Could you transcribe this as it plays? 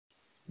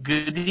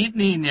Good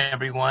evening,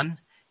 everyone,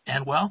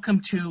 and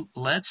welcome to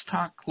Let's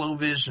Talk Low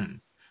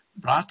Vision,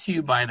 brought to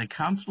you by the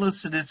Council of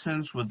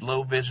Citizens with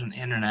Low Vision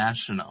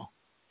International.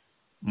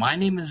 My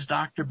name is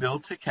Dr. Bill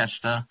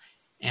Takeshita,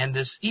 and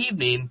this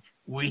evening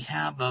we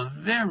have a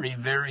very,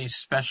 very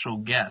special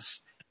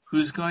guest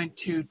who's going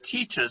to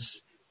teach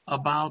us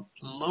about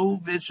low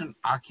vision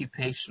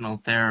occupational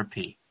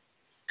therapy.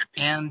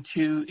 And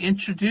to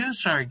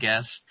introduce our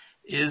guest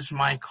is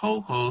my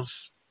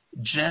co-host,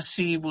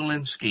 Jessie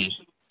Walensky.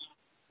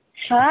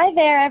 Hi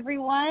there,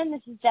 everyone.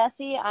 This is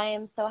Jessie. I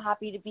am so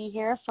happy to be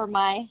here for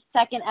my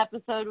second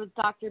episode with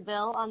Dr.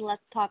 Bill on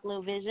Let's Talk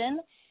Low Vision.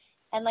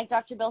 And like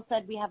Dr. Bill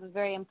said, we have a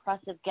very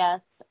impressive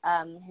guest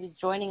who's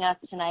joining us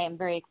tonight. I'm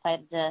very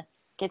excited to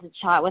get to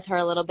chat with her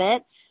a little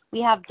bit.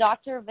 We have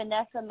Dr.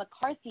 Vanessa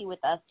McCarthy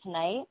with us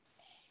tonight,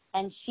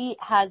 and she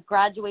has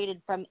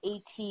graduated from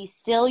A.T.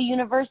 Still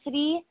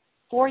University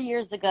 4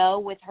 years ago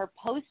with her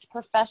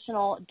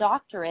post-professional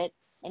doctorate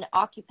in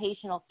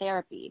occupational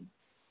therapy.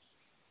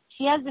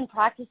 She has been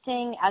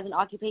practicing as an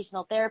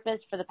occupational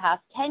therapist for the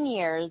past 10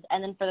 years,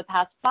 and then for the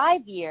past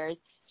 5 years,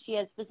 she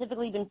has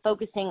specifically been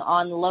focusing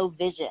on low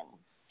vision.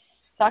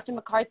 Dr.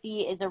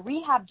 McCarthy is a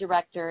rehab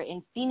director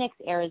in Phoenix,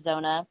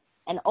 Arizona,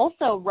 and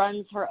also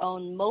runs her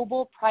own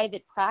mobile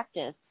private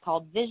practice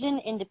called Vision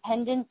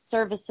Independent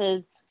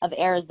Services of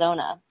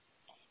Arizona.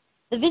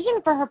 The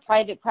vision for her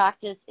private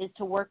practice is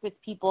to work with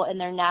people in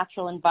their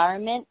natural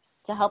environment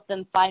to help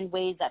them find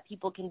ways that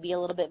people can be a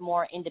little bit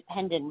more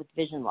independent with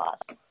vision loss.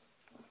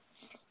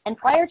 And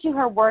prior to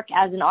her work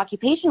as an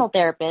occupational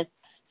therapist,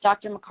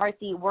 Dr.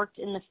 McCarthy worked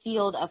in the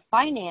field of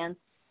finance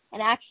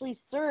and actually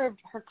served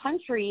her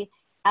country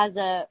as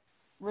a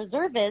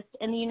reservist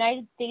in the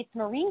United States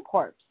Marine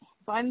Corps.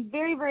 So I'm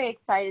very, very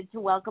excited to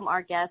welcome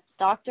our guest,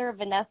 Dr.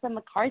 Vanessa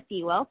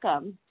McCarthy.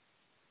 Welcome.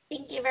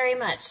 Thank you very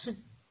much.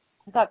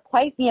 I've got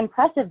quite the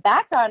impressive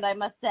background, I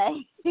must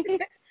say.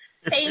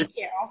 Thank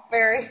you.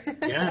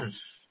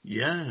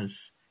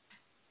 Yes.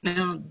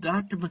 Now,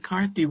 Dr.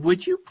 McCarthy,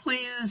 would you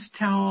please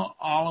tell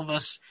all of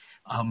us,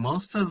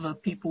 most of the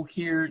people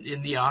here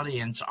in the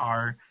audience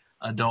are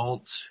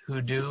adults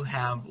who do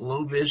have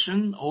low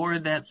vision or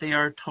that they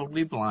are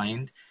totally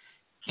blind,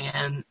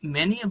 and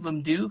many of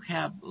them do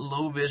have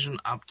low vision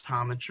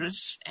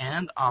optometrists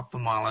and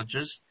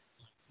ophthalmologists,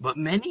 but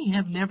many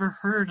have never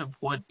heard of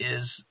what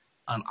is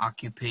an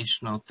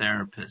occupational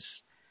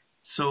therapist.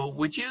 So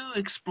would you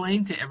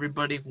explain to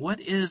everybody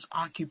what is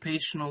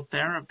occupational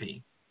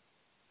therapy?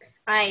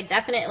 I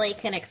definitely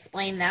can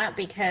explain that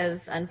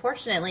because,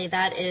 unfortunately,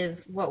 that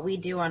is what we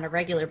do on a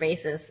regular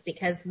basis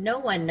because no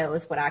one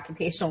knows what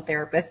occupational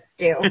therapists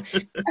do.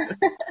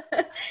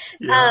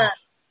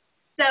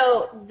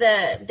 So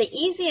the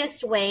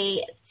easiest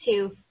way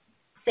to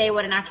say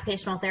what an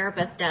occupational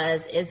therapist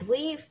does is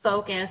we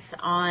focus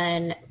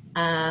on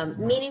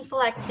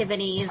meaningful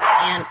activities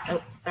and,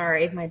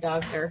 sorry, my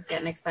dogs are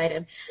getting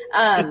excited.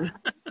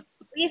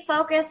 We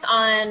focus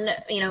on,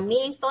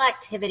 meaningful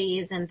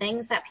activities and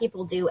things that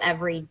people do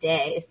every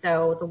day.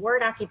 So the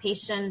word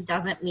occupation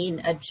doesn't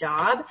mean a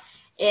job.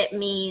 It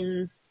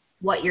means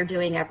what you're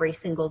doing every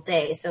single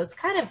day. So it's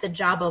kind of the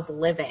job of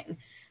living.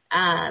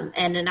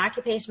 And an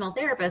occupational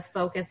therapist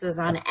focuses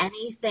on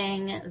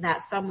anything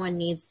that someone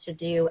needs to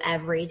do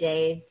every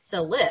day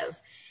to live.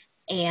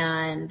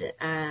 And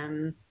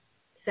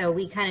so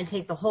we kind of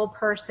take the whole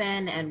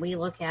person and we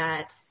look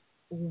at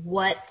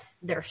what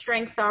their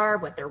strengths are,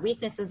 what their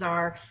weaknesses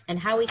are, and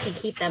how we can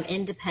keep them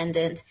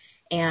independent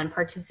and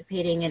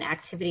participating in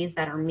activities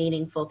that are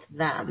meaningful to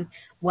them,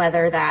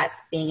 whether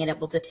that's being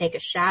able to take a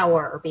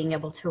shower or being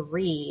able to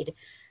read,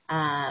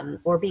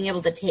 or being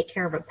able to take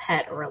care of a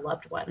pet or a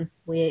loved one.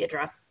 We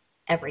address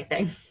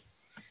everything.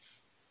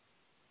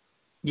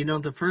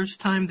 The first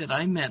time that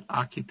I met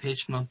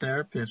occupational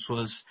therapists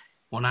was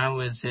when I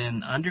was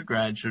in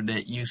undergraduate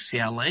at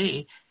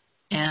UCLA,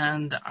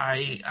 and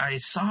I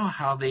saw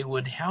how they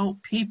would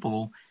help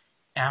people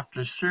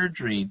after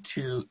surgery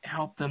to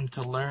help them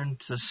to learn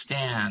to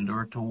stand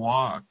or to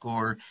walk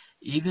or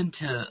even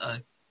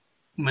to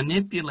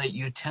manipulate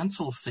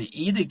utensils to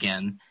eat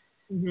again.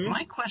 Mm-hmm.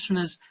 My question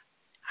is,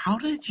 how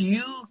did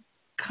you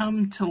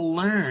come to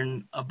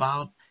learn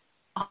about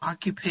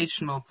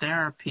occupational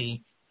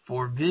therapy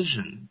for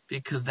vision?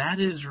 Because that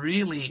is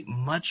really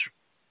much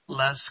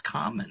less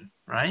common,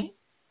 right?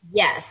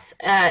 Yes,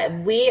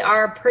 we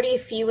are pretty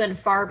few and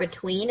far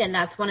between, and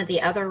that's one of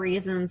the other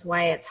reasons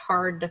why it's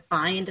hard to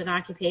find an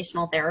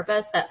occupational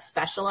therapist that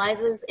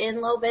specializes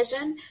in low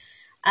vision.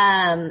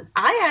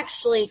 I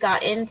actually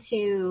got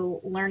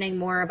into learning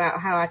more about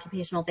how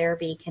occupational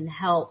therapy can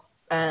help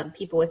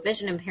people with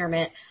vision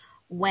impairment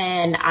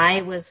when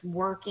I was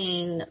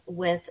working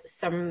with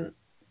some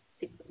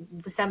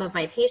of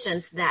my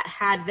patients that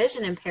had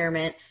vision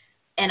impairment,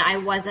 and I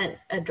wasn't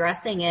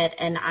addressing it,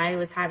 and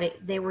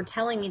they were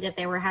telling me that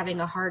they were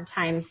having a hard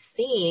time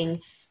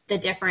seeing the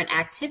different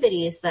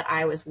activities that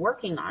I was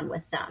working on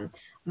with them.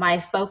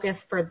 My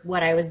focus for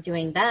what I was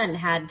doing then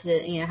had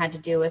to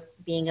do with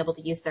being able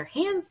to use their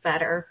hands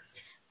better.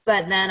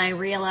 But then I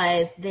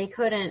realized they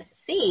couldn't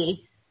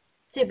see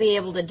to be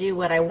able to do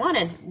what I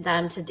wanted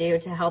them to do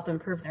to help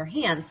improve their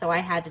hands. So I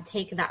had to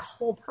take that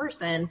whole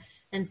person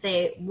and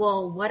say,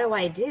 well, what do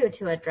I do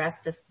to address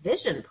this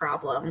vision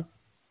problem?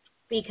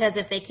 Because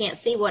if they can't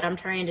see what I'm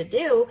trying to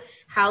do,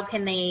 how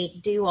can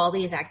they do all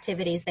these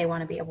activities they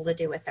want to be able to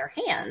do with their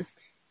hands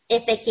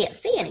if they can't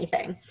see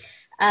anything?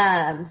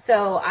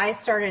 So I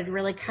started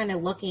really kind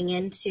of looking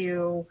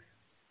into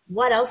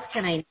what else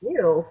can I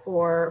do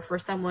for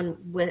someone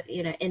with,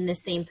 in the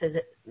same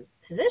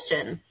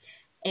position.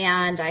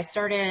 And I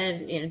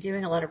started,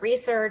 doing a lot of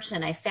research,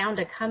 and I found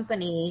a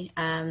company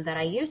that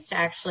I used to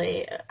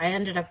I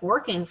ended up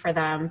working for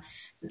them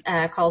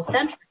called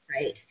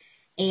Centralite.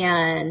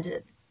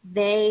 And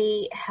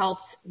they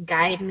helped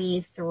guide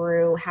me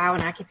through how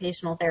an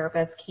occupational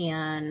therapist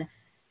can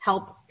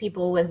help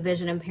people with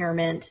vision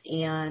impairment.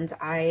 And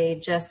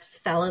I just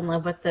fell in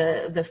love with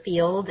the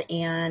field,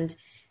 and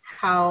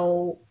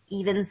how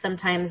even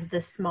sometimes the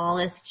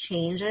smallest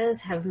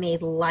changes have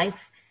made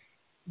life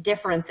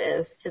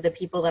differences to the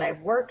people that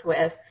I've worked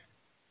with.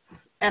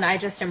 And I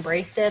just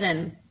embraced it.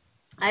 And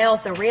I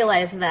also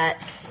realized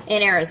that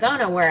in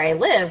Arizona, where I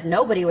live,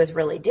 nobody was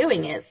really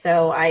doing it.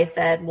 So I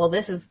said, well,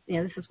 this is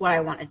what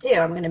I want to do.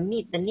 I'm going to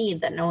meet the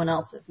need that no one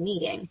else is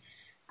meeting.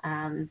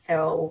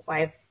 So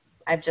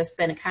I've just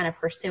been kind of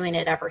pursuing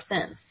it ever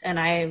since. And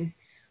I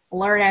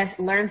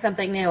learn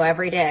something new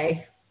every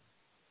day.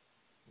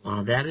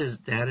 Well, that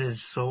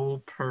is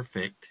so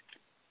perfect.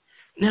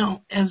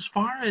 Now, as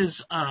far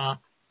as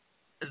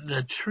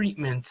the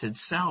treatment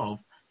itself,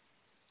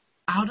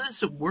 how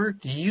does it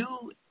work? Do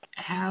you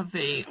have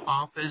a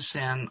office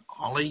and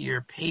all of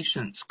your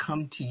patients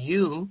come to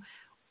you,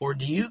 or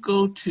do you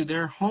go to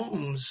their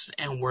homes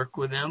and work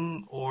with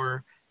them,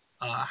 or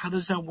how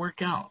does that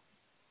work out?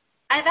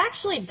 I've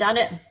actually done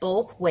it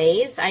both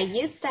ways. I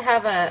used to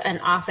have an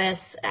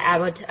office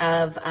out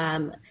of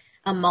a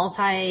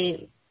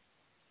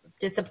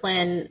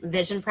multi-discipline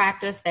vision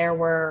practice. There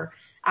were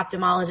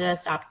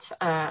ophthalmologists,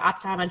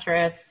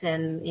 optometrists,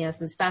 and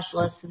some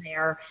specialists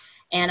there.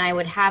 And I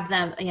would have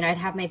them, I'd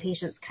have my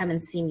patients come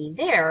and see me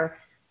there.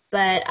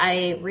 But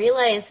I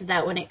realized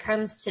that when it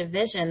comes to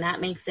vision, that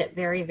makes it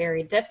very,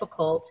 very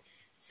difficult.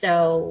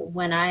 So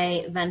when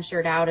I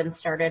ventured out and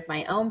started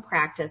my own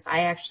practice,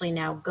 I actually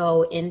now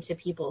go into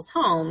people's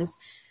homes,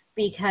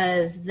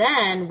 because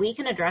then we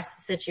can address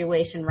the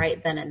situation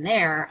right then and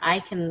there. I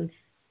can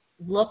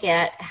look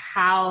at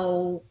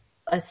how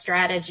a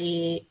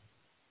strategy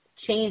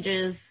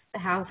changes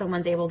how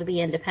someone's able to be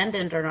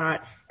independent or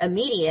not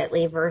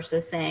immediately,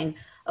 versus saying,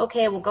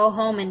 okay, we'll go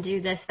home and do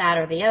this, that,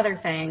 or the other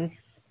thing,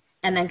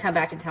 and then come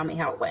back and tell me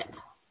how it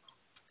went.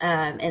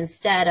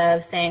 Instead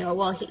of saying, oh,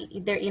 well,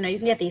 you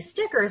can get these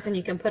stickers and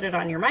you can put it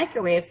on your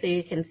microwave so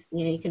you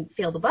can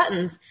feel the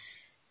buttons.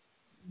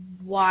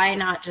 Why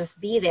not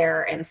just be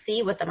there and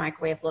see what the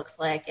microwave looks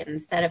like, and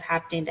instead of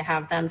having to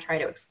have them try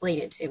to explain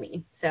it to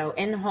me? So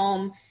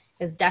in-home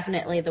is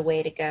definitely the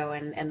way to go,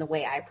 and the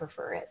way I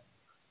prefer it.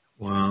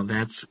 Wow,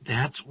 that's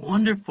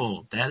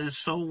wonderful. That is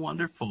so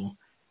wonderful.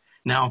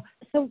 Now,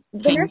 so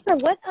Vanessa,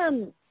 what?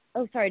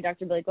 Oh, sorry,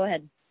 Dr. Billy, go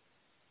ahead.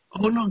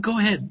 Oh no, go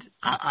ahead.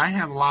 I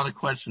have a lot of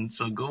questions,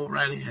 so go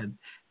right ahead,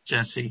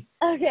 Jessie.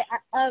 Okay,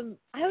 I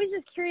was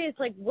just curious,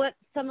 what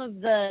some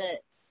of the,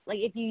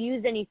 if you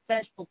use any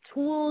special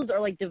tools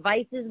or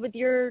devices with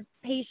your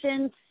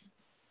patients.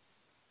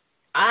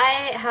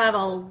 I have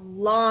a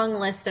long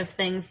list of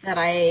things that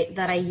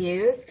I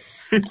use.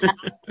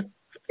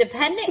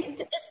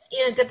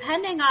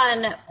 Depending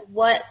on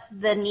what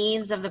the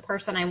needs of the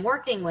person I'm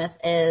working with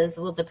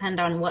will depend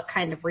on what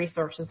kind of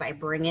resources I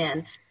bring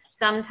in.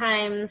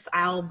 Sometimes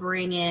I'll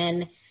bring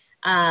in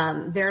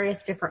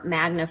various different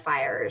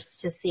magnifiers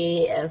to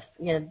see if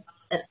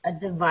a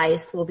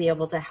device will be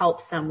able to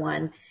help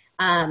someone.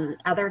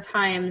 Other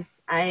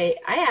times I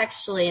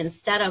actually,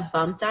 instead of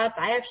bump dots,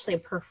 I actually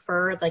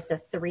prefer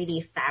the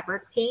 3D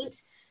fabric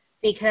paint,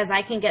 because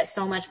I can get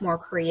so much more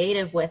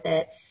creative with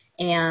it,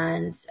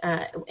 and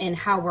in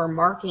how we're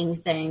marking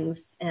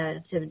things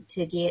to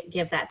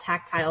give that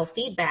tactile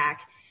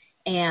feedback.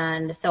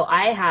 And so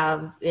I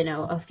have,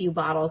 a few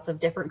bottles of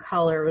different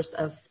colors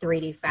of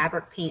 3D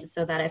fabric paint,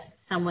 so that if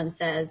someone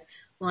says,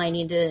 well, I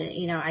need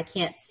to, I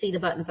can't see the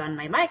buttons on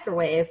my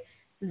microwave,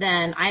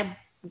 then I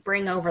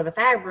bring over the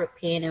fabric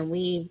paint and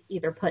we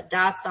either put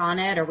dots on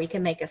it, or we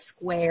can make a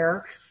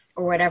square,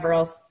 or whatever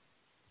else,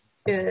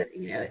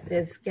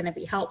 is going to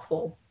be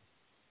helpful.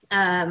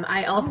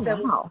 I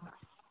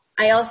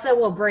also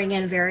will bring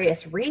in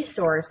various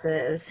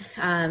resources.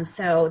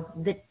 So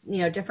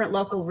different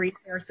local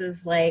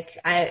resources,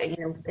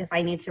 if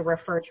I need to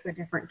refer to a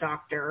different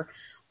doctor,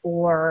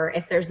 or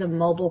if there's a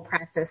mobile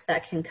practice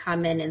that can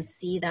come in and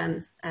see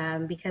them.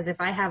 Because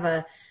if I have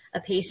a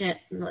patient,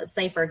 let's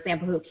say, for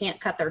example, who can't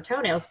cut their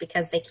toenails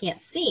because they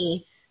can't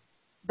see,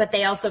 but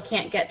they also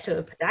can't get to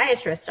a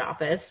podiatrist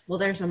office, well,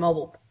 there's a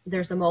mobile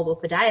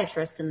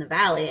podiatrist in the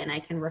Valley, and I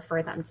can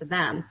refer them to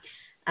them.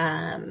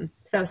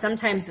 So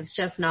sometimes it's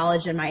just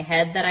knowledge in my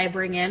head that I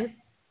bring in.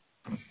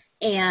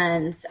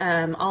 And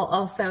I'll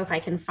also, if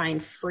I can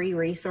find free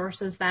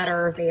resources that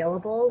are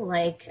available,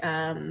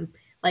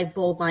 like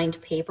bold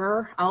lined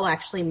paper, I'll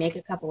actually make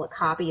a couple of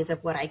copies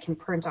of what I can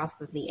print off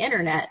of the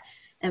internet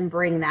and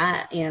bring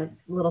that,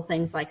 little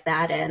things like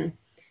that in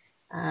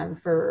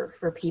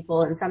for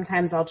people. And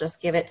sometimes I'll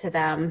just give it to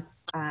them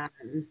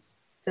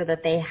so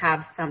that they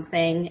have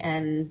something,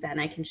 and then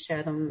I can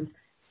show them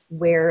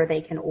where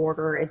they can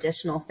order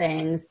additional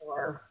things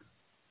or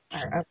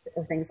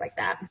things like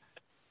that.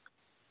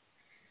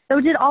 So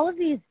did all of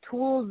these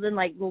tools and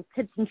like little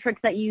tips and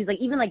tricks that you use, like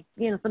even like,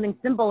 something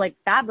simple like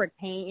fabric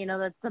paint,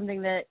 that's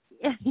something that,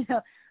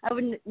 I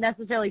wouldn't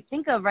necessarily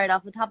think of right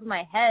off the top of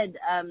my head.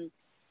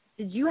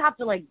 Did you have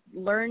to like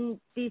learn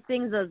these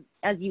things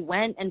as you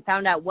went and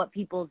found out what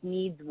people's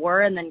needs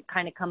were and then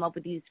kind of come up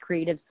with these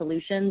creative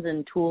solutions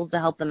and tools to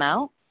help them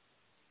out?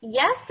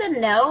 Yes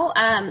and no.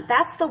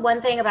 That's the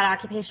one thing about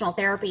occupational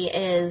therapy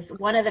is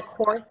one of the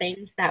core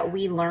things that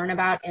we learn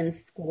about in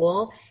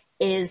school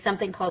is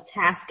something called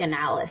task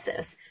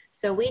analysis.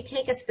 So we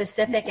take a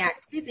specific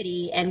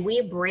activity and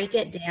we break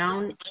it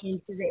down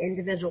into the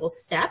individual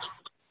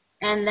steps.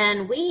 And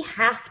then we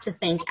have to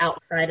think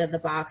outside of the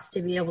box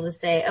to be able to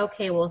say,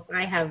 okay, well, if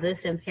I have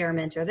this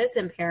impairment or this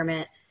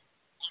impairment,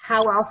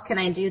 how else can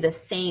I do the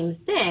same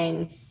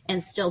thing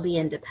and still be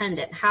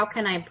independent? How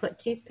can I put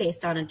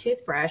toothpaste on a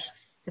toothbrush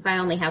if I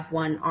only have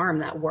one arm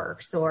that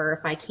works, or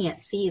if I can't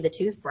see the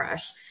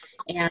toothbrush?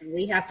 And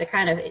we have to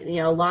kind of,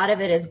 a lot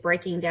of it is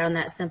breaking down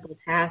that simple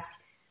task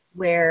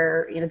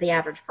where, the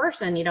average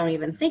person, you don't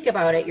even think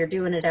about it. You're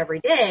doing it every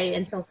day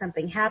until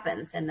something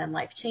happens and then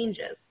life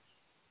changes.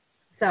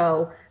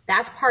 So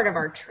that's part of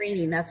our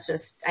training. That's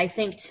just, I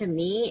think to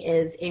me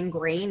is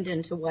ingrained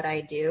into what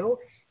I do.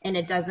 And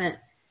I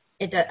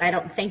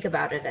don't think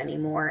about it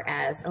anymore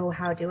as, oh,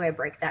 how do I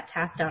break that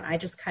task down? I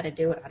just kind of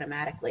do it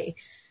automatically.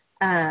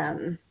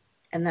 And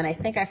then I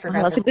think I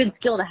forgot. That's a good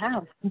skill to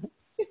have.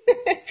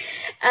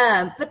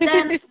 But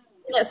then,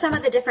 some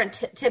of the different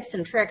tips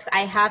and tricks,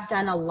 I have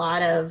done a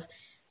lot of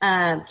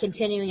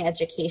continuing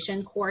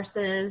education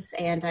courses,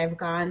 and I've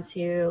gone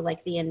to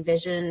like the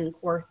Envision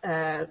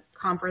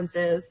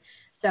conferences.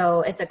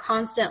 So it's a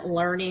constant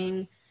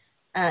learning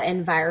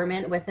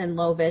environment within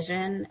low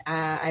vision.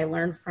 I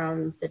learn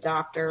from the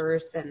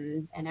doctors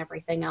and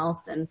everything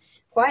else. And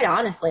quite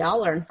honestly, I'll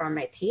learn from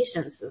my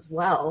patients as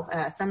well.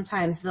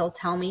 Sometimes they'll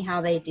tell me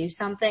how they do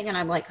something and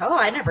I'm like, oh,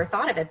 I never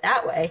thought of it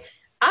that way.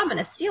 I'm going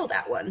to steal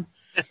that one.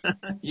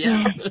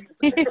 Yeah.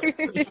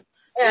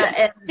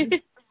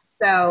 And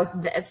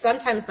so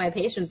sometimes my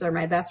patients are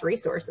my best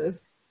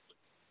resources.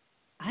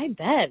 I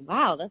bet.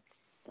 Wow.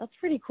 That's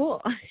pretty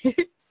cool.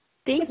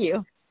 Thank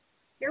you.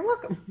 You're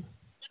welcome.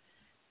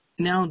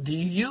 Now, do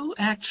you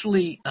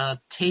actually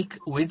take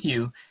with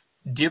you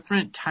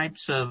different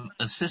types of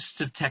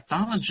assistive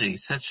technology,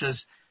 such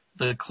as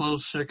the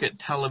closed-circuit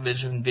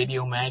television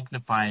video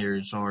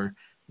magnifiers or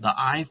the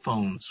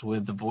iPhones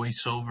with the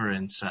voiceover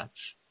and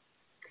such?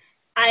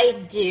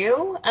 I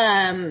do.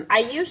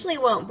 I usually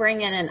won't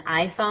bring in an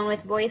iPhone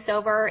with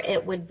voiceover.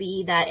 It would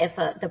be that if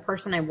the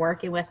person I'm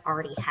working with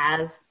already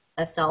has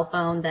a cell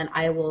phone, then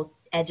I will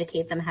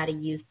educate them how to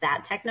use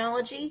that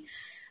technology.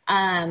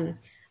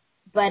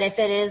 But if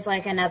it is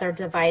like another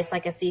device,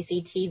 like a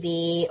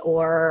CCTV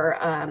or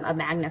a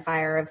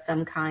magnifier of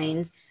some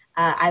kind,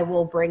 I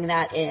will bring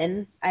that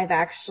in. I've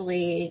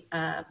actually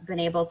been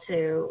able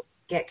to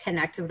get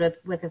connected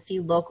with a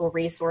few local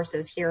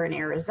resources here in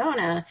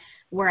Arizona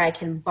where I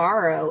can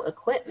borrow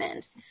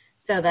equipment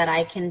so that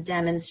I can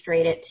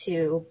demonstrate it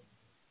to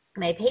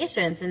my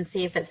patients and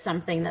see if it's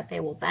something that they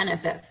will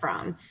benefit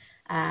from.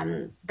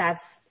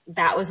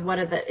 That was one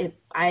of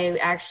I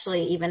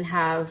actually even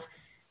have,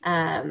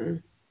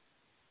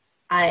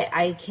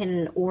 I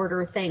can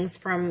order things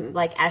from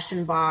like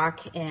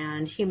Eschenbach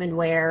and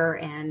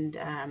Humanware and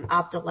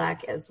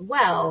Optelec as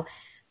well,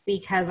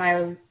 because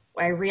I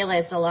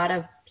realized a lot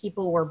of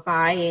people were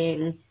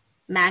buying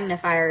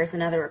magnifiers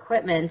and other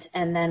equipment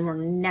and then were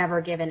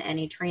never given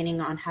any training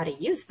on how to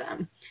use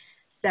them.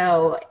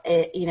 So,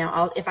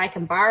 if I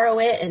can borrow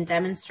it and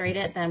demonstrate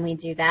it, then we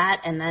do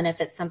that. And then if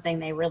it's something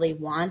they really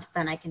want,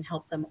 then I can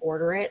help them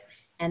order it.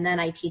 And then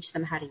I teach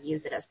them how to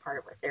use it as part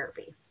of our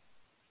therapy.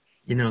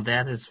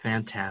 That is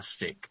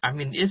fantastic. I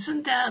mean,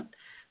 isn't that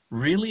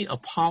really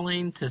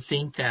appalling to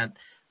think that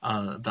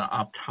the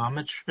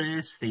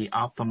optometrist, the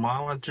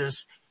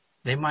ophthalmologist,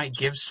 they might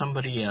give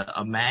somebody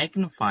a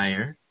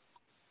magnifier,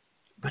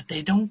 but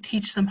they don't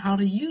teach them how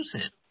to use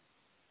it.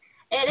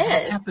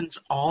 That happens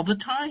all the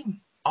time.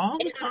 All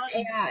the time.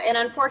 Yeah, it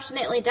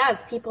unfortunately does.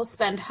 People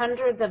spend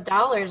hundreds of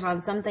dollars on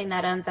something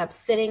that ends up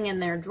sitting in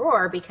their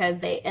drawer because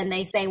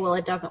they say, well,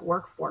 it doesn't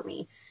work for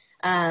me.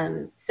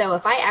 So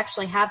if I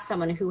actually have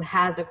someone who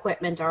has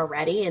equipment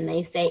already and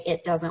they say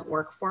it doesn't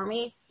work for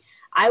me,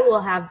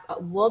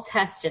 we'll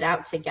test it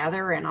out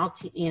together and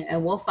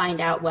and we'll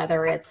find out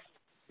whether it's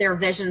their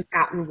vision's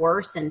gotten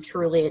worse and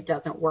truly it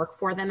doesn't work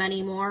for them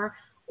anymore,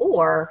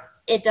 or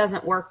it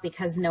doesn't work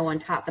because no one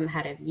taught them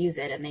how to use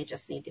it and they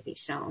just need to be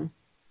shown.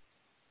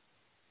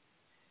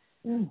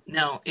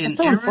 Now, in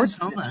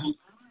Arizona,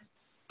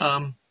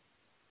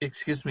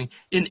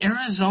 in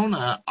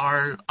Arizona,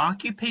 are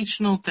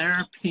occupational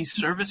therapy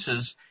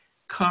services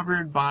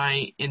covered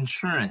by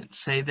insurance?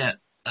 Say that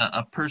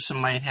a person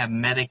might have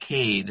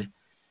Medicaid,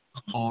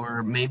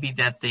 or maybe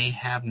that they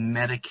have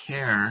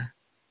Medicare.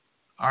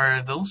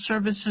 Are those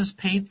services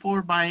paid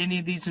for by any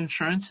of these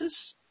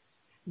insurances?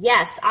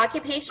 Yes,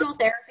 occupational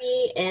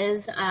therapy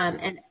is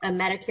a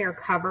Medicare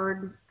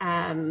covered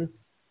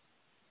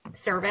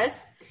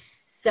service.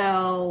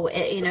 So,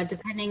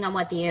 depending on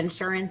what the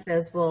insurance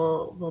is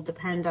will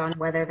depend on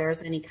whether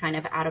there's any kind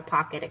of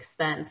out-of-pocket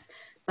expense.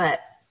 But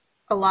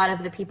a lot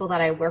of the people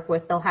that I work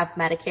with, they'll have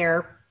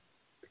Medicare,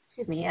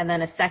 and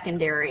then a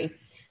secondary.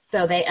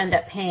 So they end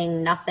up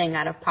paying nothing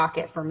out of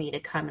pocket for me to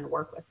come and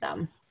work with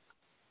them.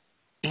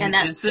 And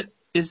that'll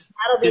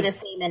be the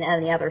same in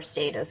any other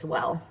state as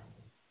well.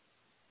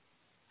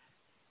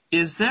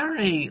 Is there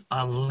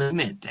a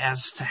limit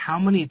as to how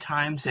many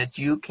times that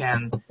you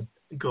can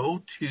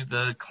go to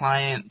the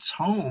client's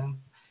home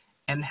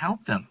and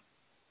help them?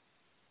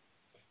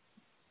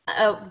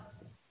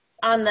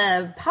 On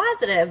the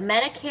positive,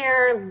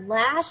 Medicare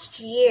last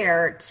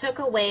year took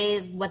away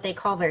what they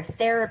call their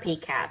therapy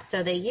cap.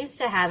 So they used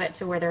to have it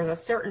to where there's a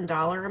certain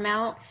dollar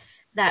amount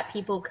that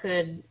people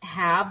could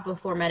have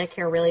before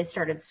Medicare really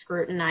started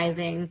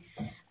scrutinizing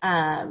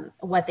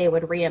what they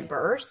would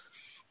reimburse.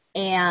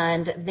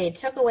 And they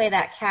took away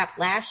that cap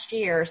last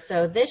year.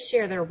 So this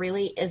year there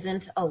really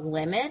isn't a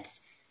limit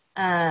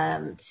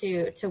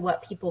to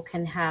what people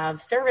can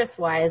have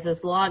service-wise,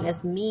 as long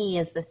as me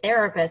as the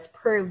therapist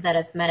prove that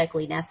it's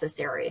medically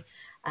necessary,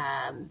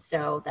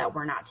 so that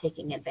we're not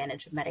taking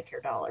advantage of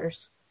Medicare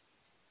dollars.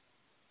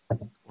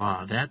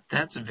 Wow,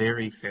 that's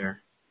very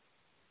fair.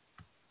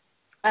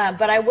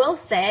 But I will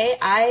say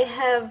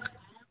I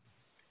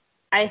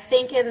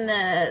think in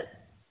the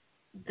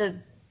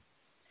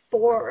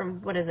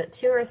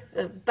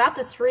about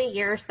the 3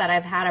 years that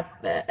I've had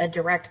a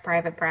direct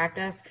private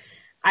practice,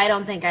 I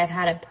don't think I've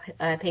had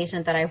a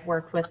patient that I've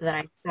worked with that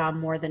I saw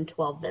more than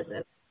 12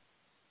 visits.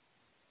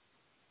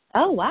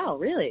 Oh, wow.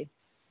 Really?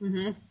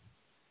 Mm-hmm.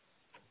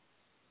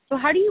 So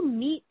how do you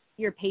meet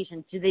your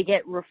patients? Do they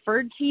get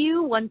referred to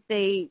you once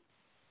they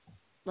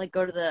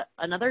go to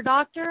another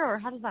doctor, or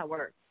how does that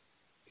work?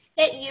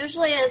 It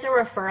usually is a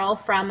referral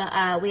from,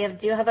 we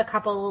do have a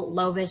couple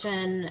low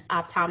vision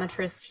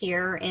optometrists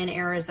here in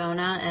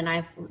Arizona, and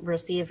I've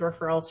received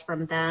referrals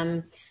from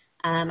them.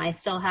 I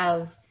still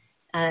have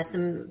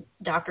some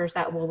doctors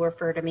that will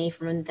refer to me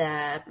from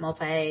the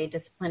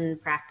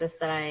multidiscipline practice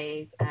that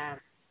I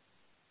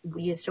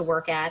used to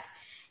work at.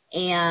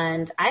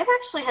 And I've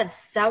actually had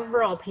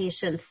several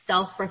patients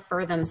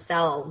self-refer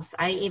themselves.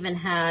 I even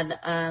had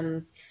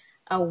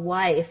a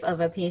wife of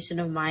a patient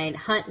of mine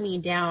hunt me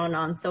down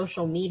on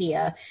social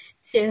media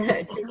to be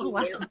able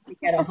to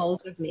get a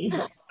hold of me.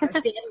 So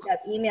she ended up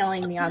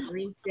emailing me on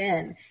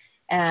LinkedIn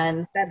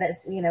and said that,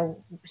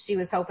 she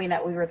was hoping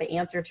that we were the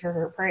answer to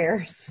her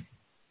prayers.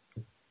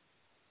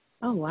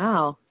 Oh,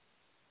 wow.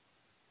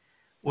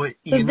 Well,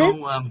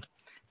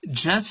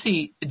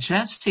 Jesse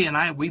and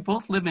I, we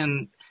both live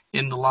in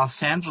the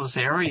Los Angeles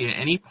area.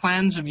 Any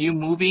plans of you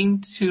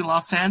moving to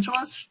Los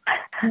Angeles?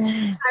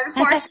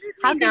 Unfortunately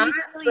not,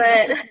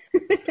 but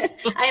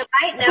I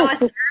might know a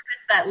therapist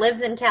that lives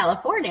in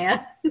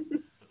California.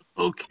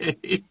 Okay.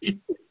 Okay,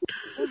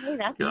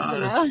 that's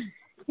gosh.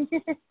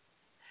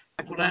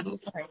 What I'd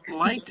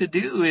like to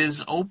do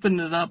is open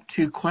it up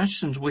to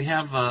questions. We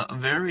have a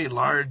very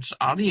large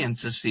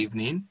audience this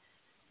evening,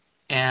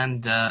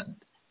 and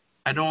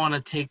I don't want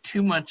to take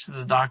too much of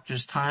the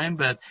doctor's time,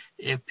 but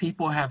if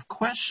people have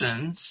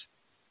questions,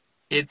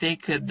 if they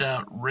could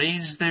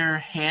raise their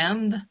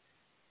hand,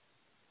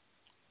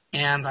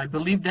 and I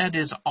believe that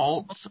is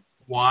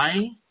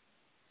Alt-Y.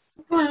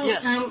 Hello.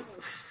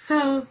 Yes.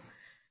 So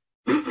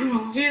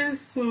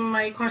here's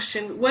my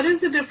question. What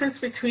is the difference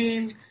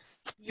between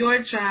your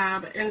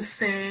job and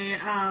say,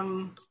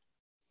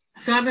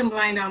 so I've been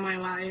blind all my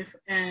life,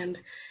 and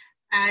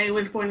I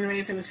was born and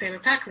raised in the state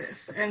of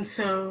Texas. And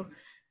so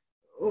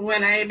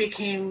when I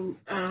became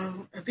a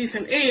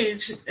decent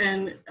age,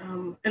 and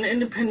an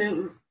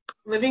independent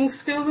living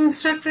skills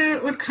instructor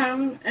would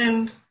come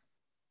and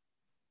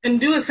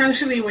do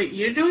essentially what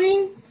you're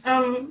doing,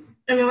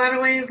 in a lot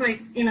of ways,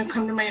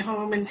 come to my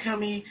home and tell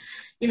me,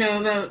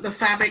 the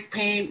fabric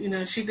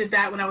paint, she did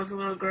that when I was a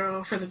little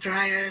girl for the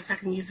dryer, so I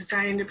can use the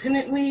dryer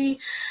independently,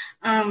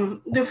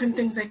 different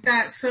things like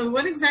that. So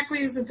what exactly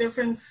is the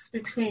difference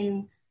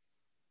between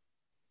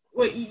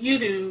what you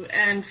do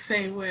and,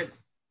 say, what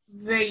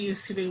they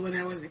used to do when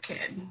I was a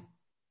kid?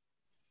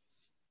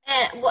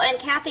 And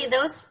Kathy,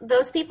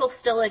 those people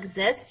still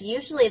exist.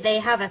 Usually they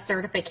have a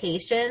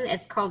certification.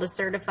 It's called a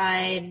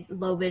certified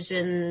low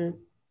vision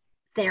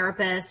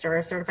therapist or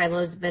a certified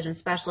low vision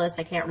specialist.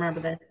 I can't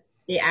remember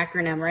the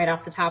acronym right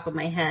off the top of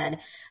my head.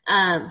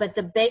 But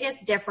the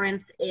biggest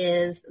difference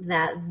is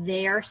that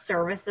their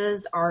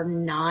services are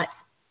not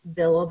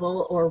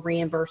billable or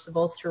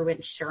reimbursable through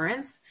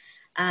insurance.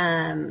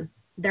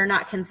 They're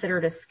not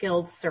considered a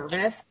skilled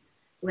service,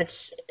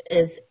 which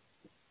is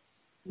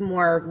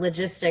more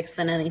logistics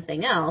than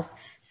anything else.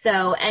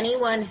 So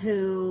anyone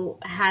who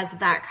has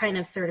that kind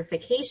of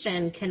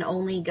certification can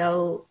only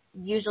go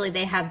usually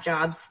they have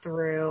jobs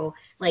through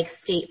like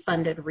state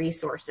funded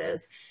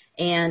resources.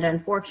 And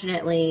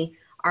unfortunately,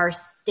 our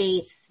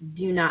states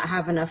do not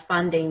have enough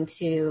funding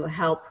to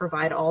help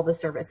provide all the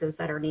services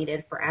that are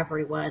needed for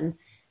everyone.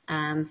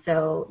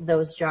 So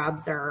those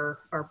jobs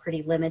are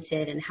pretty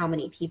limited, and how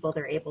many people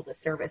they're able to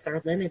service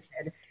are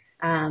limited.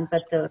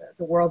 But the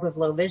world of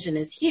low vision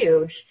is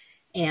huge,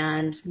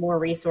 and more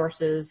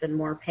resources and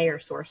more payer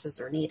sources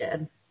are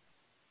needed.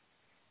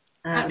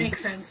 That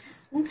makes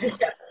sense. Okay.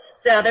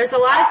 So there's a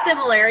lot of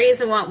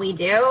similarities in what we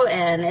do,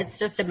 and it's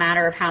just a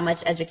matter of how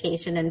much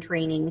education and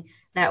training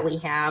that we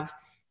have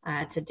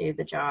to do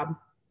the job.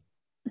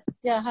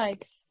 Yeah, hi.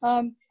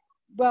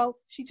 Well,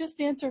 she just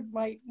answered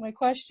my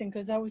question,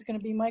 because that was going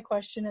to be my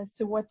question as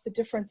to what the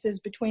difference is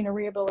between a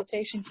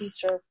rehabilitation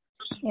teacher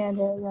and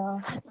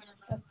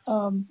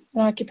an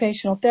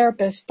occupational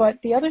therapist.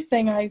 But the other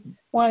thing I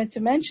wanted to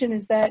mention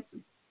is that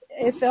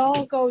if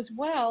all goes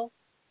well,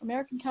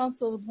 American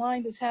Council of the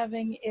Blind is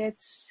having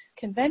its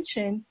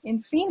convention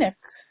in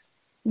Phoenix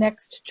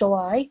next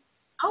July.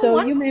 So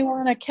wonderful. You may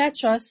want to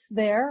catch us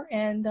there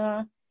and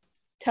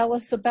tell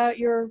us about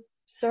your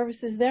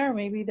services there.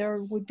 Maybe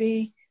there would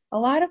be a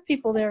lot of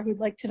people there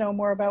who'd like to know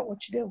more about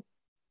what you do.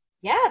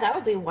 Yeah, that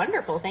would be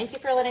wonderful. Thank you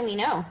for letting me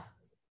know.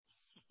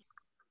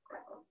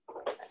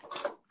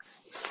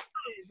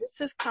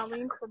 This is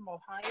Colleen from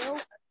Ohio.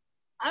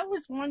 I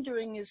was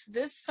wondering, is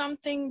this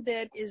something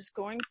that is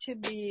going to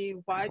be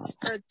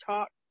widespread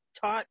taught?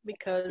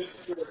 Because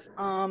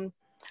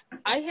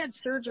I had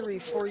surgery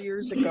 4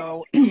 years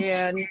ago,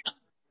 and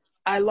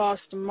I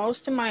lost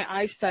most of my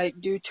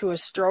eyesight due to a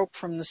stroke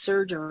from the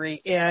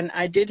surgery. And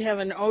I did have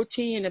an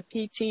OT and a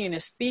PT and a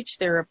speech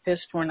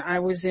therapist when I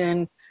was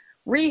in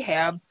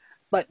rehab,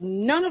 but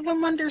none of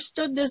them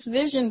understood this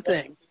vision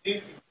thing.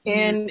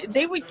 And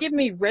they would give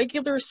me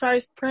regular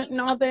sized print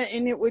and all that,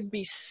 and it would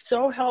be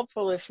so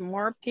helpful if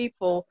more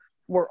people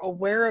were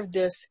aware of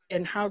this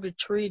and how to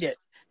treat it,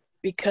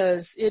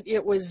 because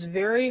it was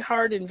very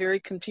hard and very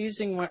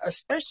confusing,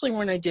 especially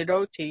when I did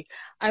OT.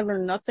 I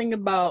learned nothing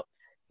about,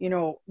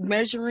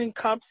 measuring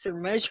cups or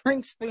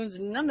measuring spoons,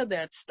 none of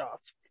that stuff.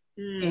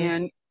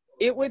 And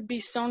it would be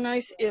so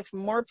nice if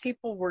more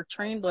people were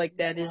trained like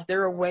that. Is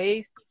there a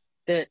way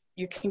that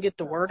you can get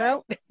the word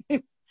out?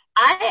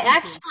 I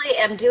actually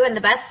am doing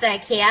the best I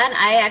can.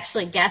 I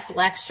actually guest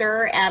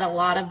lecture at a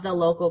lot of the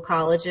local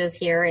colleges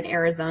here in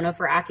Arizona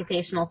for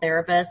occupational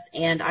therapists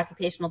and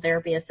occupational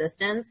therapy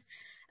assistants.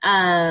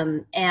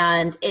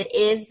 And it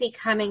is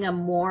becoming a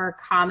more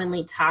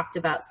commonly talked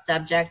about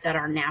subject at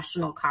our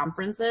national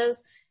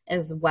conferences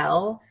as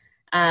well.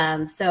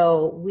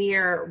 So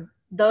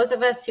those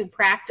of us who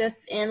practice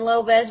in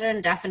low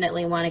vision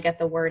definitely want to get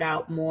the word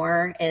out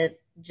more.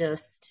 It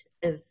just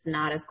is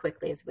not as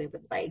quickly as we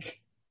would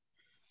like.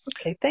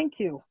 Okay, thank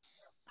you.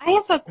 I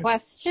have a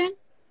question.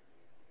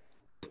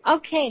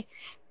 Okay,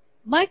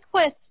 my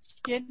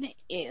question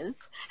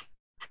is,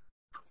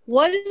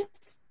 what is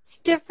the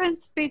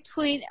difference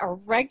between a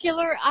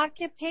regular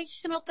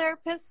occupational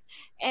therapist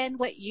and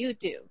what you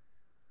do?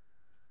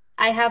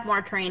 I have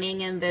more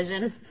training in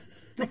vision.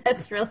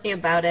 That's really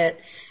about it.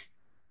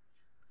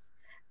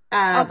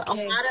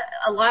 Okay.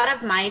 A lot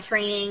of my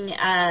training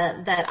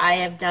that I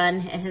have done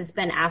has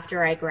been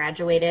after I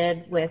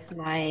graduated with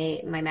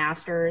my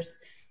master's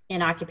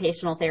in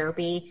occupational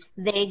therapy.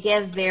 They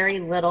give very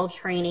little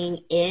training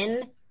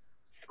in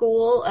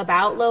school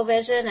about low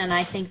vision, and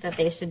I think that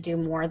they should do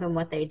more than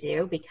what they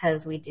do,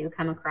 because we do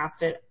come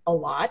across it a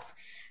lot.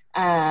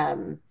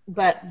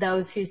 But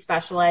those who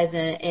specialize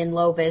in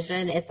low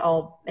vision, it's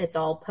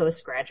all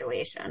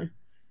post-graduation.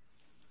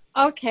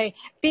 Okay.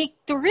 The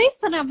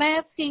reason I'm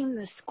asking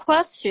this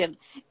question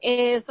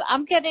is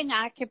I'm getting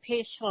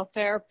occupational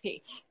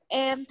therapy,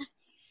 and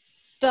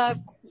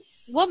the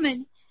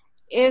woman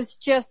is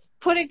just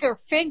putting her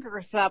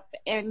fingers up,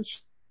 and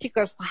she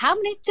goes, how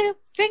many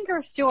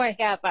fingers do I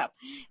have up?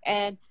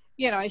 And,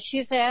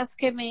 she's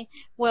asking me,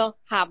 well,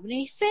 how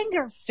many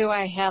fingers do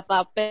I have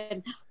up?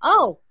 And,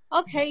 oh,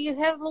 okay,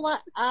 you have a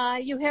lot,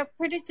 you have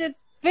pretty good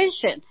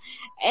vision.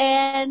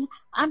 And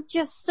I'm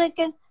just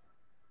thinking,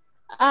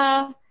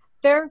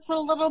 there's a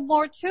little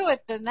more to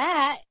it than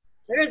that.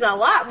 There's a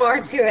lot more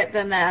to it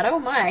than that. Oh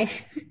my.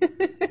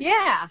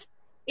 Yeah.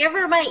 Give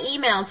her my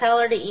email. Tell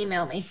her to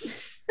email me.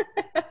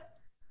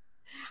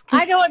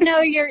 I don't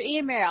know your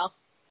email.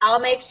 I'll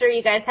make sure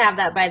you guys have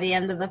that by the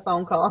end of the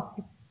phone call.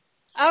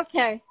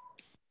 Okay.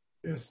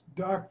 Yes,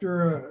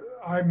 Doctor,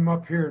 I'm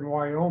up here in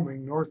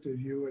Wyoming, north of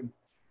you, and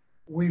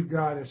we've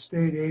got a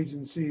state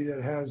agency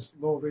that has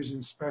low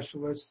vision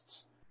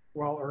specialists,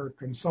 or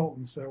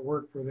consultants that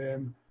work for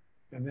them.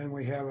 And then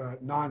we have a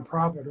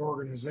nonprofit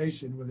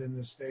organization within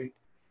the state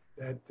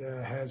that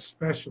has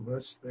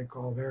specialists. They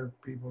call their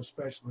people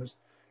specialists.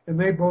 And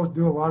they both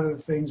do a lot of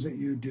the things that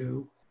you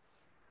do.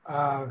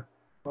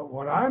 But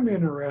what I'm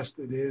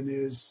interested in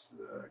is,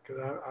 because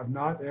I've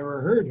not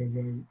ever heard of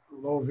a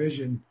low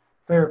vision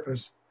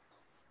therapist,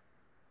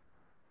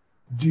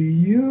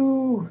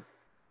 I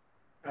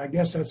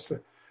guess that's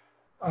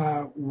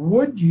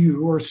would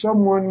you or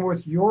someone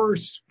with your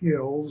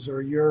skills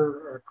or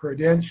your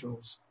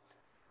credentials,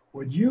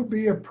 would you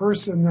be a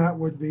person that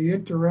would be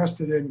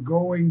interested in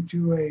going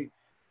to a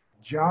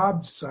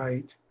job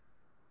site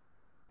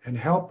and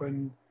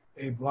helping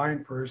a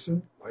blind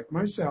person like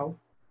myself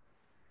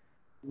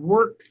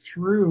work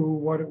through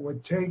what it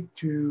would take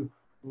to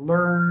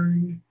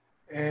learn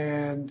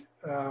and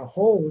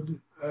hold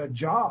a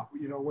job,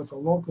 with a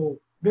local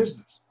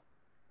business?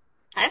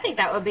 I think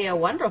that would be a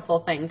wonderful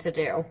thing to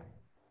do.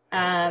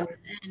 Have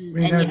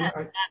you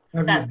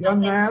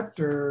done that,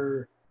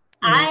 or?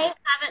 I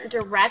haven't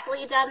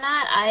directly done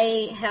that.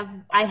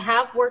 I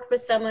have worked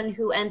with someone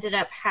who ended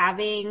up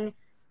having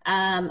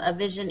a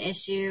vision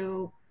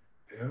issue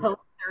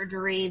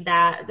post-surgery,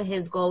 that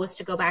his goal was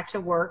to go back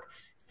to work.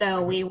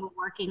 So we were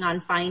working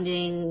on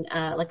finding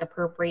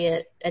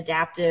appropriate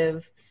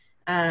adaptive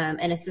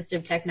and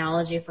assistive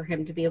technology for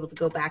him to be able to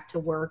go back to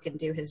work and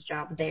do his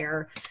job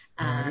there.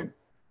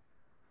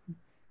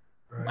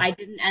 Right. I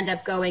didn't end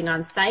up going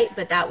on site,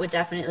 but that would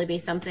definitely be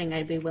something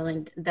I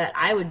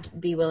would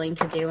be willing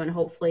to do, and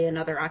hopefully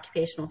another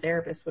occupational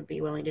therapist would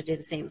be willing to do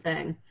the same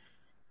thing.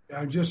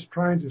 I'm just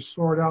trying to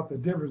sort out the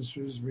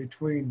differences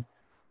between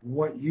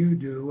what you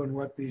do and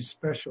what these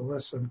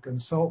specialists and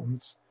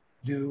consultants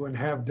do and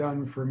have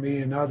done for me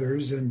and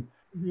others. And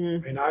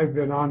I've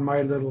been on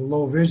my little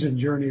low vision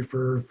journey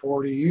for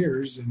 40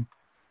 years, and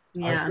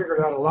I figured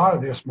out a lot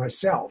of this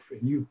myself,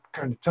 and you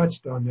kind of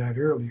touched on that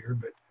earlier,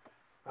 but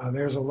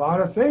there's a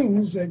lot of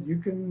things that you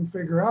can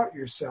figure out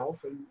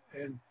yourself,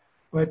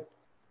 but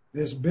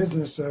this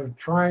business of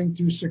trying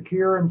to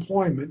secure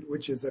employment,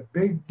 which is a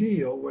big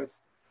deal with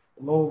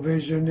low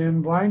vision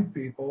and blind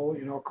people,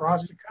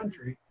 across the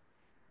country.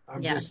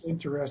 I'm just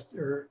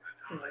interested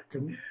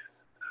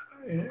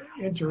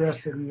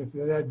in if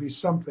that'd be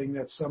something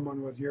that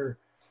someone with your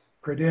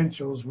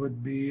credentials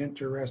would be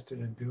interested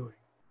in doing.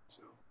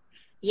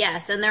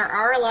 Yes, and there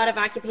are a lot of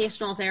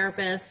occupational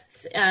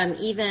therapists,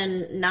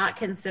 even not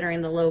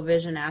considering the low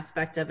vision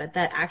aspect of it,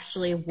 that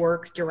actually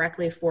work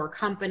directly for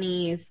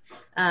companies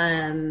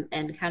and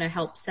kind of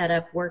help set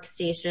up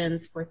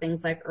workstations for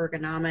things like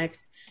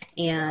ergonomics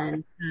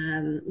and,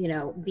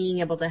 being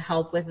able to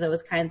help with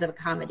those kinds of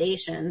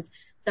accommodations.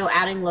 So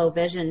adding low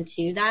vision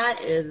to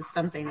that is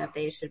something that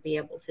they should be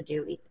able to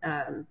do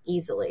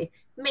easily.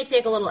 It may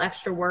take a little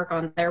extra work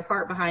on their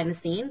part behind the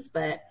scenes,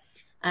 but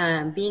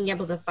being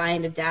able to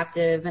find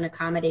adaptive and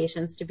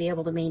accommodations to be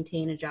able to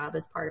maintain a job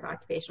as part of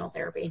occupational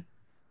therapy.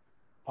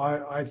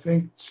 I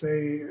think,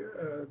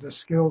 the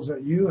skills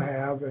that you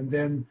have, and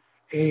then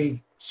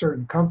a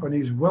certain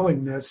company's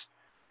willingness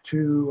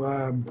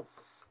to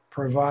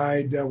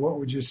provide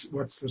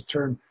what's the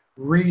term,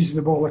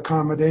 reasonable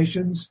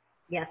accommodations.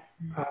 Yes.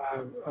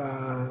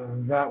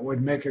 That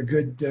would make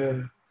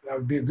that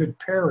would be a good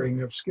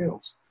pairing of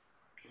skills.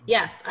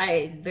 Yes,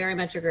 I very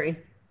much agree.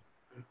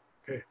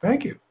 Okay,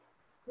 thank you.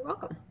 You're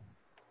welcome.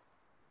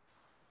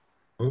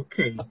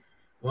 Okay.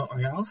 Well,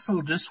 I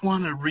also just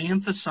want to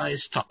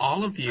reemphasize to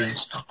all of you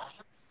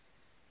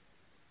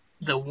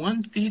the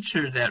one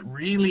feature that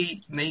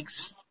really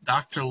makes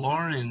Dr.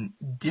 Lauren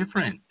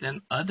different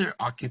than other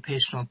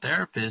occupational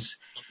therapists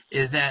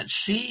is that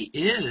she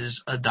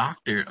is a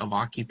doctor of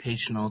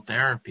occupational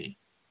therapy.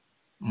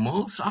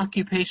 Most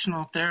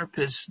occupational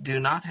therapists do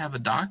not have a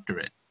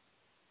doctorate.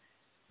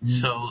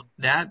 So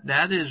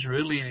that is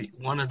really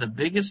one of the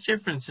biggest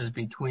differences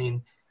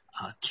between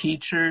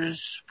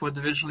teachers for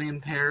the visually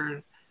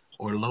impaired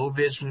or low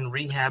vision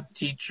rehab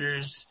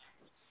teachers.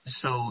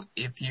 So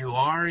if you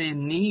are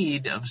in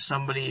need of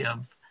somebody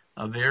of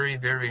a very,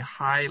 very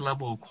high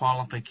level of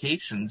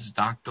qualifications,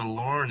 Dr.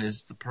 Lauren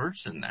is the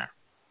person there.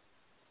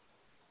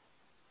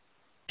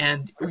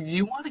 And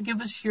you want to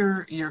give us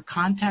your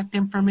contact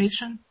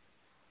information?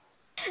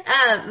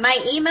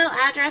 My email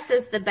address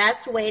is the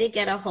best way to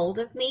get a hold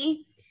of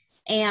me.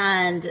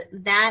 And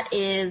that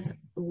is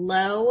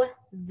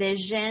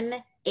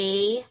lowvisionaz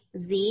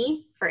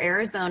for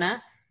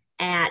Arizona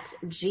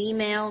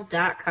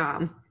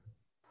 @gmail.com.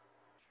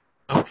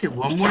 Okay,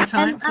 one more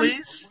time,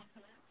 please.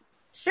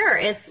 Sure,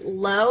 it's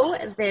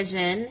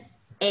lowvisionaz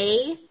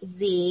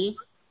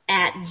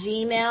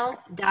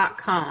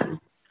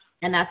 @gmail.com.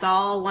 And that's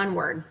all one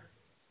word.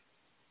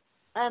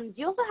 Do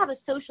you also have a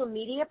social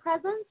media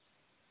presence?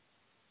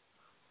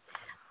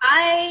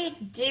 I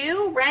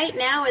do. Right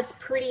now it's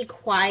pretty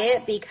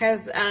quiet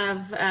because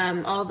of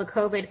all the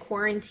COVID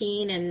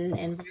quarantine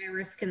and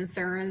virus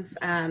concerns.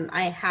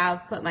 I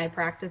have put my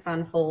practice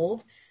on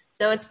hold.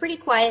 So it's pretty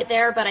quiet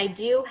there, but I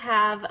do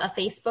have a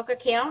Facebook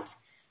account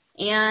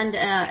and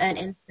an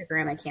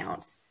Instagram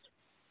account.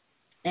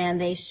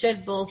 And they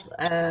should both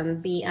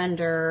be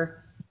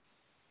under,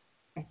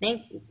 I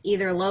think,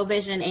 either Low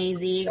Vision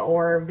AZ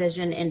or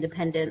Vision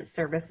Independent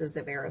Services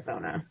of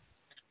Arizona.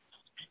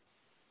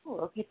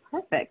 Oh, okay,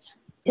 perfect.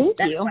 Thank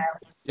you.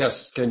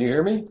 Yes, can you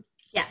hear me?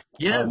 Yeah.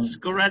 Yes,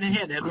 go right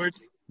ahead, Edward.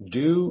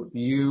 Do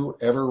you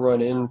ever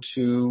run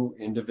into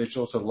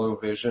individuals with low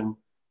vision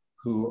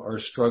who are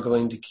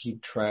struggling to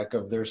keep track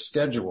of their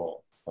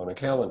schedule on a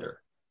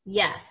calendar?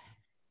 Yes.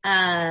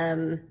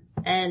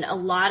 And a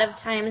lot of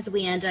times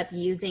we end up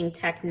using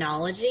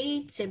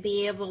technology to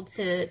be able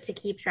to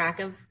keep track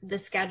of the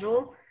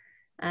schedule.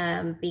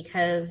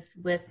 Because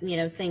with,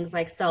 things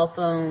like cell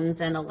phones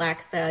and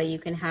Alexa, you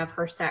can have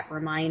her set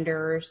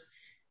reminders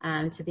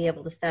to be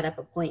able to set up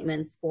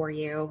appointments for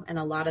you. And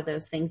a lot of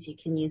those things you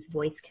can use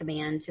voice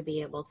command to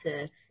be able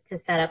to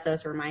set up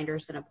those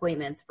reminders and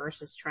appointments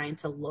versus trying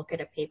to look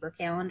at a paper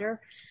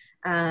calendar.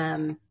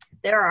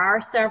 There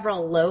are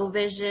several low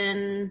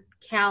vision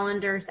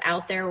calendars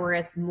out there where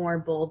it's more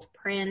bold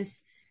print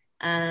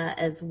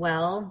as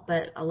well,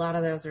 but a lot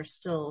of those are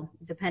still,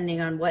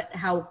 depending on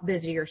how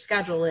busy your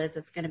schedule is,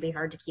 it's going to be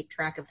hard to keep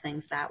track of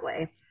things that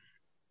way.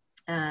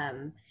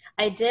 I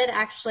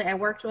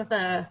worked with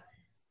a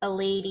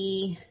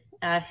lady,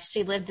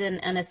 she lived in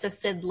an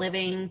assisted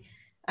living,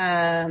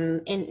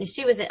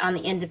 she was on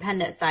the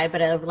independent side,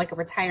 but like a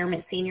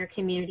retirement senior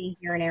community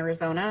here in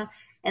Arizona.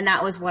 And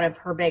that was one of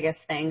her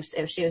biggest things.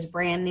 She was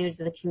brand new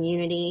to the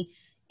community,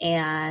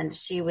 and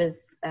she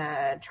was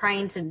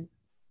trying to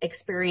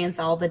experience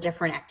all the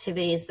different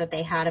activities that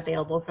they had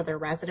available for their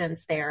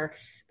residents there,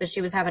 but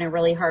she was having a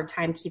really hard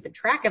time keeping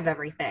track of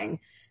everything.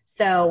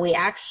 So we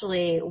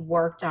actually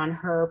worked on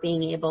her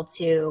being able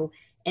to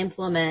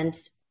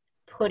implement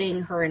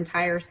putting her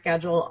entire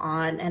schedule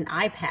on an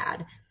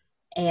iPad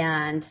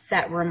and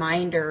set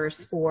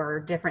reminders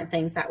for different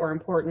things that were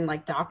important,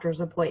 like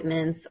doctor's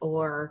appointments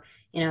or,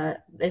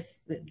 if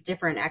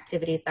different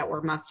activities that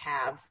were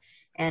must-haves.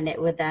 And it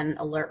would then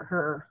alert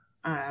her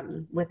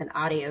with an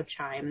audio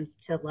chime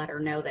to let her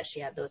know that she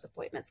had those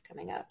appointments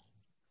coming up.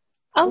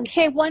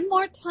 Okay, one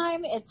more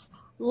time. It's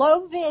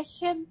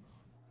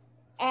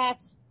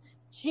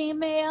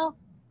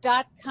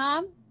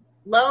lowvision@gmail.com.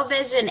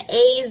 Lowvision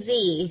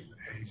AZ.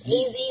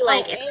 AZ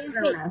like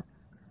Arizona.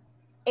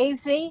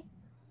 AZ?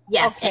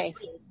 Yes. Okay. AZ.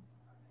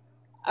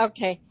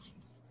 Okay.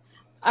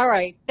 All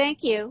right.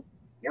 Thank you.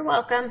 You're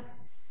welcome.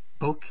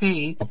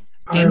 Okay.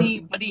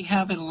 Anybody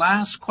have a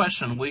last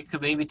question? We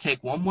could maybe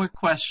take one more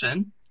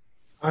question.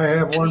 I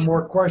have one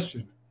more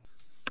question.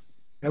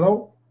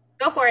 Hello?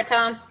 Go for it,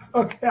 Tom.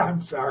 Okay,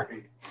 I'm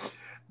sorry.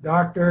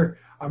 Doctor,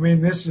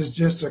 this is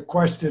just a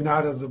question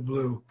out of the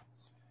blue.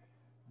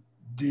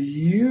 Do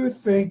you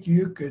think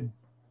you could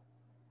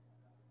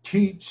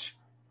teach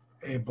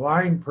a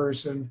blind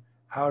person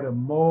how to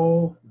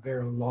mow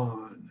their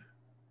lawn?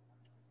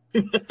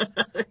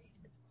 That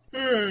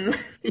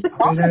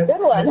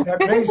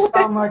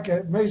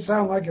may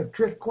sound like a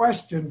trick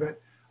question,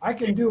 but I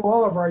can do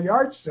all of our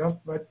yard stuff,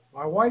 but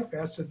my wife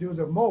has to do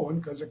the mowing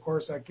because, of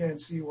course, I can't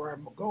see where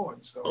I'm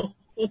going. So,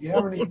 do you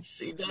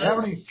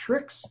have any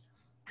tricks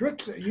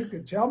that you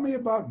could tell me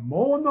about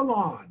mowing the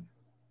lawn?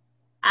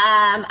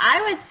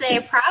 I would say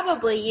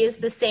probably use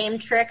the same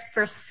tricks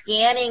for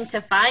scanning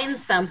to find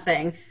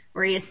something,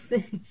 where you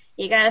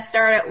got to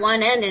start at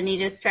one end and you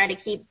just try to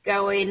keep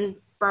going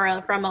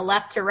from a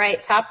left to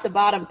right, top to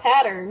bottom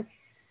pattern.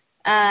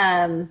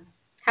 How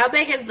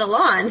big is the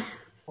lawn?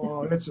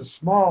 Well, it's a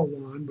small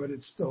lawn, but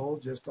it's still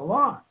just a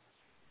lawn.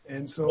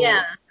 And so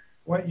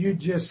what you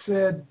just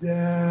said,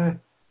 that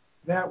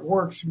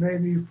works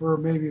maybe for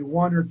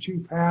one or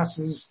two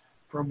passes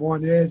from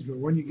one edge, but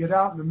when you get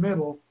out in the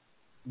middle,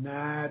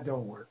 it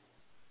don't work.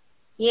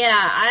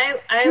 Yeah,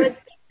 I would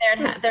think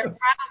there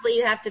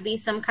probably have to be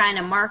some kind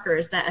of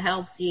markers that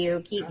helps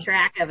you keep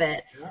track of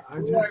it.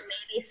 Or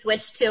maybe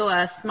switch to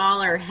a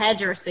smaller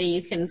hedger so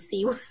you can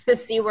see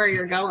where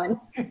you're going.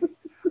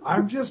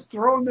 I'm just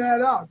throwing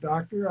that out,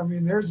 Doctor.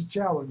 there's a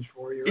challenge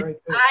for you right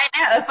there. I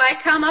know. If I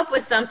come up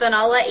with something,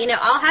 I'll let you know.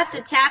 I'll have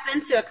to tap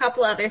into a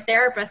couple other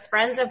therapists,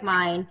 friends of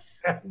mine,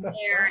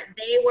 where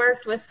they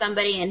worked with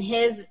somebody, and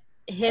his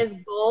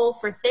goal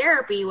for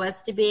therapy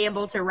was to be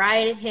able to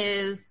ride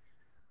his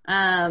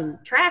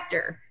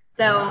tractor.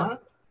 So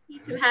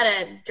teach you how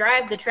to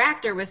drive the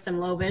tractor with some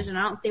low vision.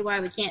 I don't see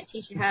why we can't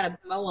teach you how to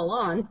mow a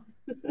lawn.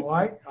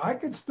 Well, I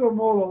could still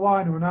mow the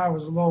lawn when I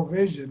was low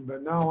vision,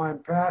 but now I'm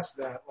past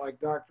that, like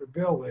Dr.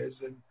 Bill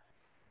is, and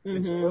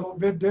it's a little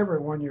bit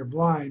different when you're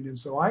blind. And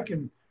so I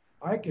can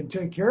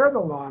take care of the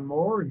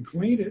lawnmower and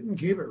clean it and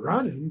keep it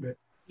running, but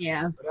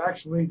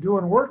actually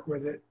doing work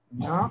with it,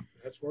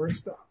 that's where it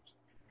stops.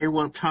 Hey,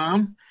 well,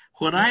 Tom,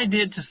 what I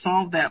did to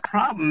solve that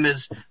problem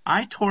is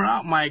I tore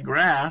out my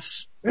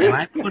grass and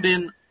I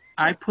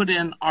put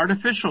in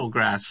artificial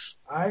grass.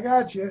 I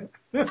got you.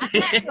 That's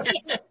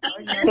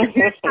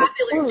a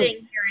popular thing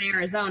here in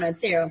Arizona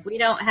too. We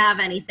don't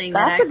have anything.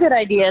 That's a good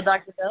idea,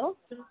 Dr. Bill.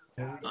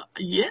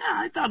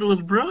 I thought it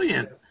was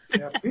brilliant.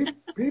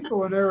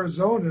 People in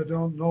Arizona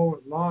don't know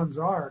what lawns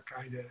are,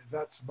 kind of.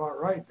 That's about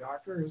right,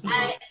 Doctor, isn't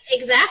it?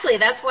 Exactly.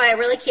 That's why I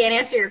really can't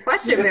answer your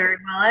question very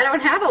well. I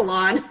don't have a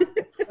lawn.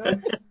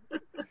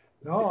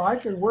 No, I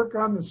can work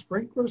on the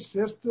sprinkler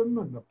system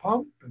and the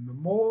pump and the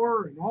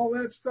mower and all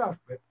that stuff,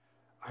 but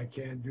I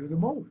can't do the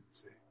mowing.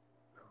 See?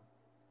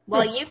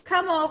 Well, you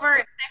come over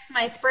and fix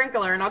my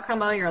sprinkler, and I'll come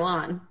mow your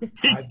lawn.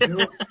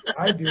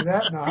 I do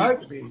that in a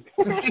heartbeat.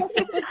 A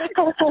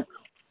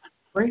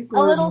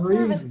little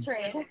service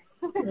trade.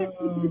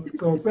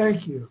 So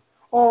thank you.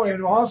 Oh,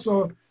 and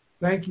also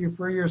thank you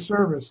for your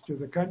service to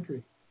the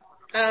country.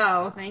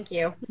 Oh, thank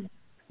you.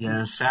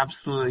 Yes,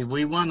 absolutely.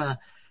 We want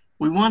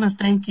to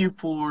thank you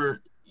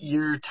for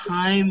your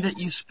time that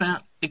you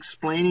spent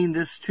explaining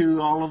this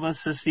to all of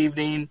us this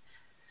evening.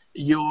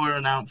 You're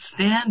an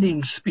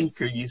outstanding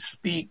speaker. You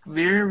speak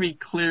very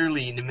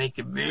clearly to make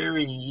it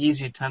very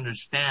easy to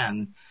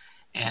understand.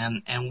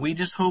 And we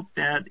just hope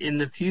that in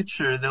the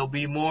future there'll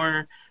be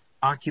more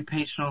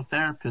occupational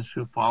therapists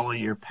who follow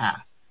your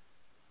path.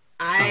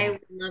 I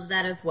love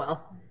that as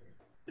well.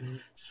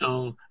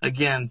 So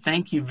again,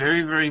 thank you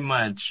very, very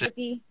much.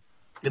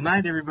 Good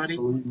night, everybody.